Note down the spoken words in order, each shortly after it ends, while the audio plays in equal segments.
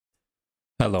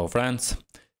Hello friends,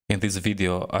 in this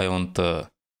video I want to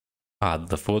add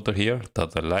the footer here to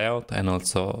the layout and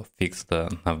also fix the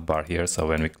navbar here, so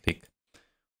when we click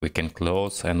we can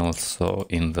close, and also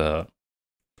in the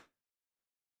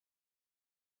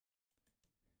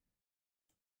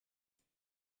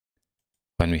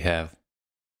when we have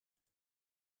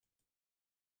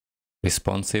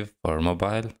responsive for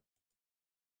mobile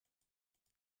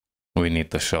we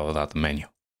need to show that menu.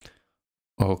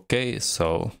 Okay,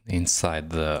 so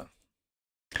inside the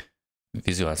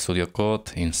Visual Studio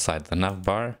Code, inside the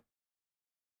navbar,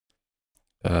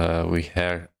 we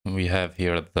have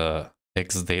here the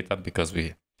X data because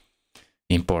we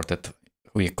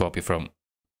copy from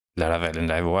Laravel and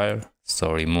Livewire,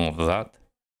 so remove that.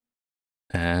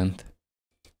 And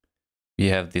we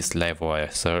have this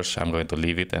Livewire search. I'm going to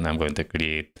leave it and I'm going to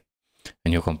create a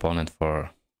new component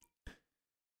for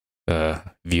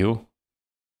view.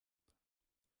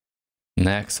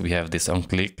 Next we have this on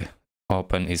click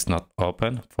open is not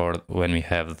open for when we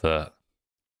have the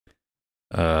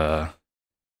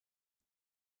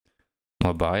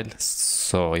mobile.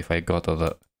 So if I go to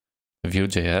the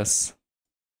Vuejs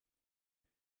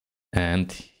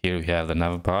and here we have the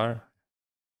navbar,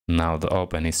 now the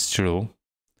open is true.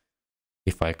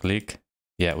 If I click,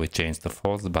 yeah, we changed the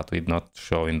false, but we not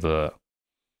show in the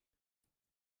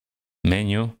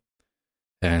menu.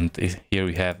 And here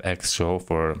we have X show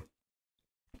for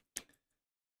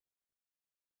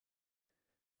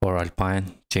Alpine,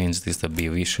 change this to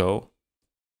BV show,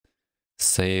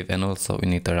 save, and also we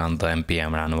need to run the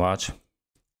npm run watch.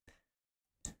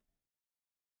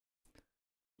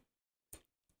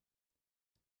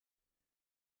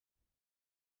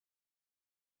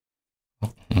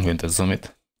 I'm going to zoom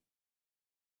it.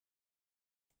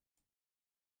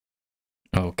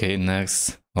 Okay,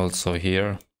 next also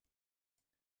here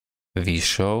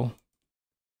vshow.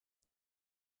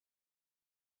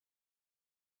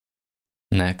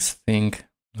 Next thing,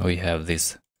 we have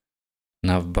this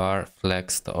navbar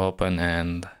flex to open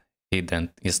and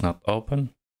hidden is not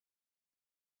open.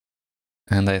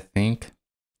 And I think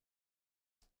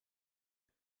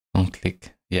on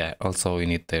click, yeah, also we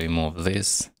need to remove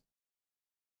this.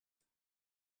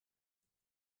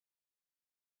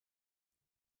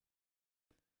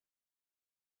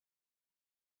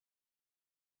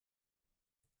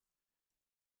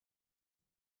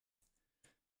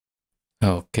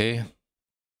 Okay.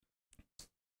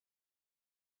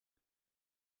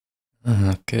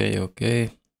 Okay.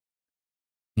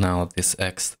 Now this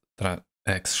X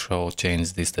show,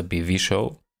 change this to BV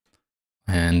show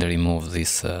and remove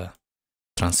this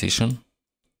transition.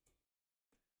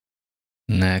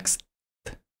 Next,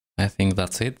 I think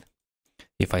that's it.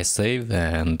 If I save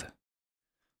and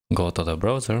go to the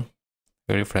browser,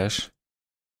 refresh,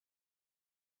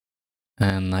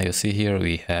 and now you see here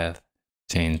we have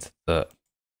changed the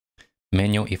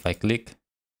menu. If I click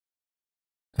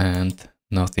and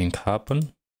nothing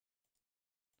happened,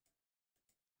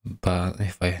 but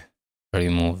if I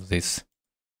remove this,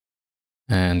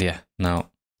 and yeah,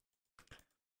 now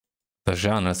the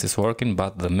genres is working,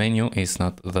 but the menu is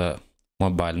not, the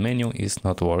mobile menu is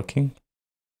not working.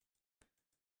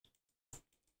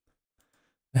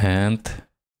 And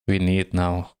we need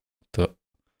now to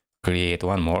create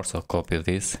one more, so copy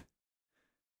this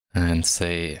and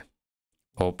say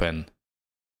open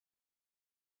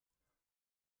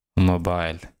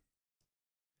mobile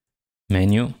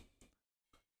menu.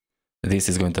 This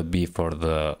is going to be for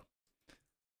the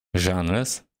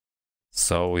genres,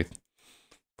 so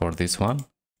for this one,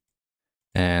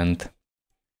 and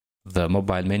the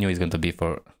mobile menu is going to be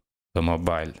for the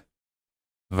mobile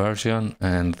version,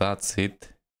 and that's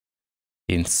it.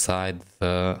 Inside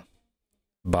the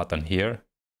button here,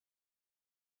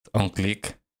 on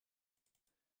click,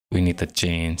 we need to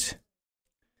change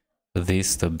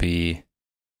this to be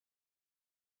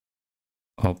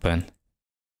open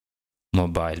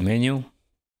mobile menu.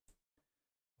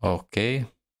 Okay.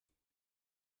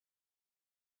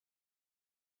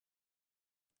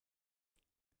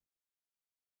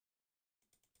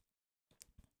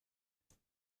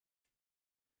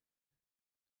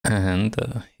 And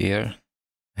here,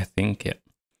 I think, yeah,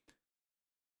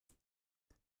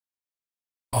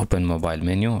 open mobile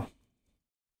menu.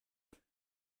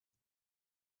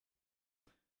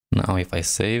 Now if I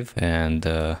save and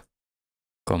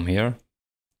come here,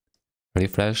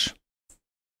 refresh,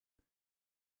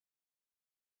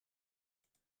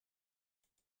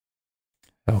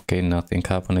 okay, nothing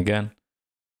happened again.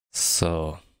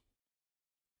 So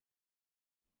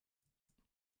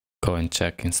go and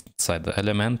check inside the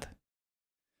element.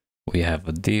 We have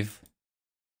a div.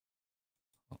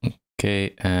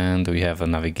 Okay, and we have a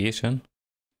navigation.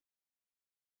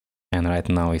 and right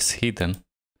now it's hidden.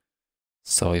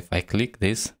 So if I click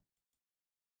this,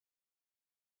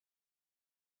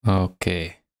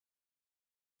 okay,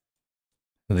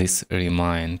 this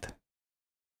remained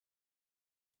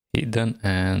hidden,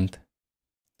 and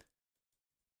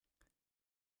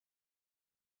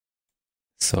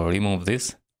so remove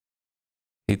this,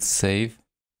 hit save,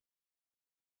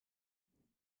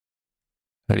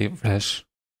 refresh.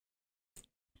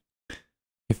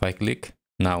 If I click,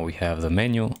 now we have the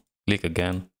menu, click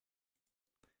again.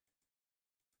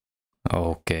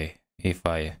 Okay, if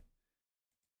I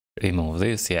remove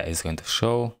this, yeah, it's going to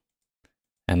show.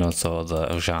 And also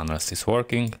the genres is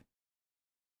working.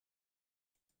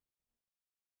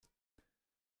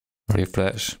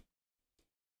 Refresh.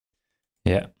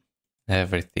 Yeah,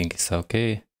 everything is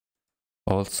okay.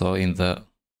 Also in the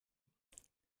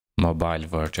mobile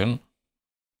version.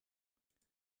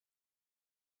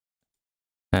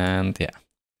 And yeah,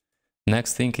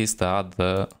 next thing is to add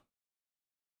the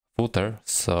footer.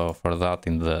 So for that,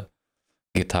 in the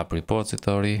GitHub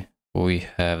repository, we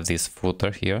have this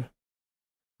footer here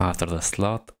after the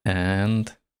slot,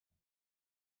 and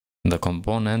in the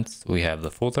components we have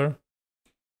the footer.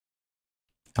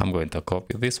 I'm going to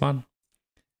copy this one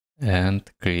and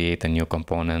create a new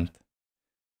component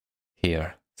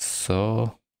here.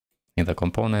 So in the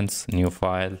components, new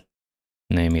file,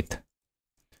 name it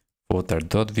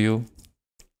footer.view,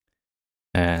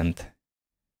 and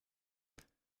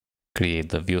create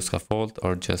the view scaffold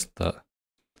or just the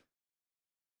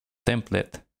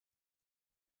template.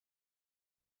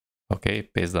 Okay,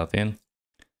 paste that in.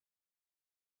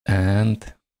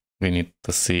 And we need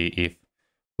to see if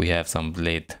we have some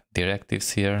blade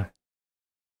directives here.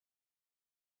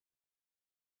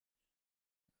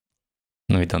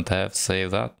 No, we don't have,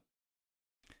 save that.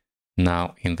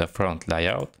 Now in the front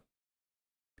layout,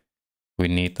 we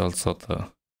need also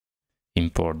to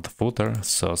import the footer.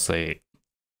 So say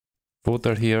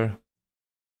footer here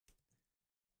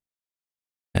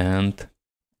and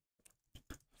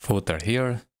footer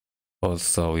here.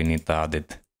 Also we need to add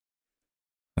it,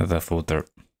 the footer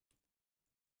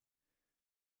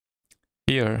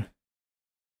here.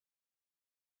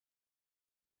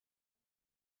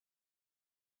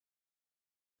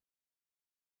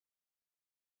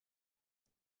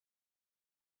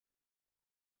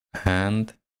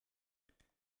 And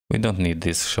we don't need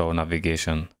this show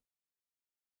navigation.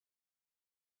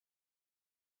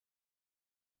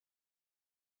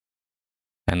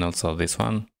 And also this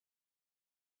one.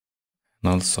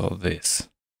 And also this.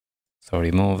 So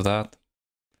remove that.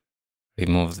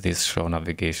 Remove this show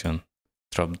navigation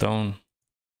drop down.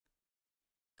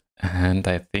 And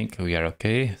I think we are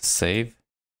okay. Save.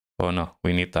 Oh no,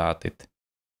 we need to add it.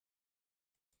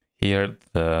 Here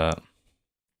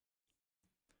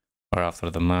or after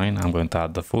the main, I'm going to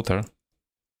add the footer.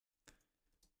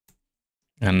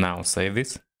 And now save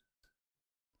this.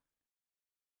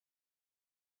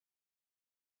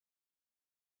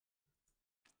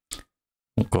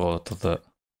 Go to the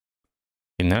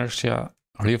Inertia,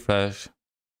 refresh,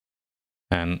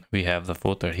 and we have the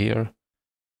footer here.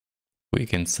 We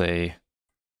can say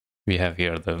we have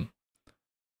here the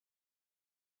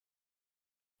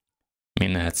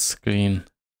minutes screen.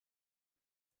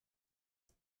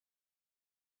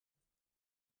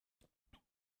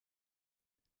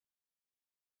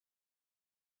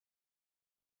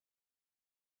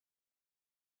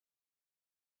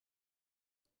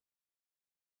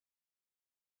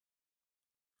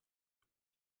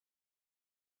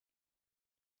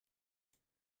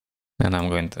 And I'm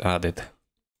going to add it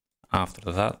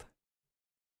after that.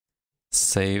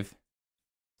 Save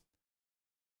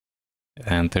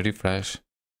and refresh.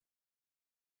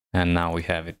 And now we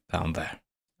have it down there.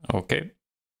 Okay.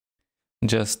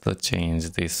 Just to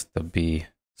change this to be,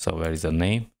 so where is the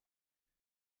name?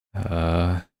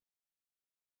 Not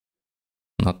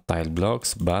tile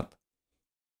blocks, but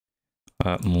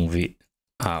movie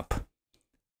app.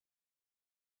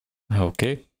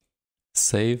 Okay.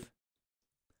 Save.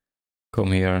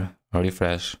 Come here,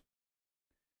 refresh.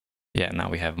 Yeah, now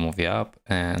we have movie up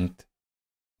and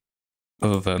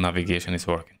the navigation is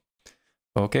working.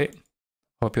 Okay,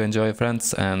 hope you enjoy,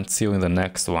 friends, and see you in the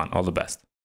next one. All the best.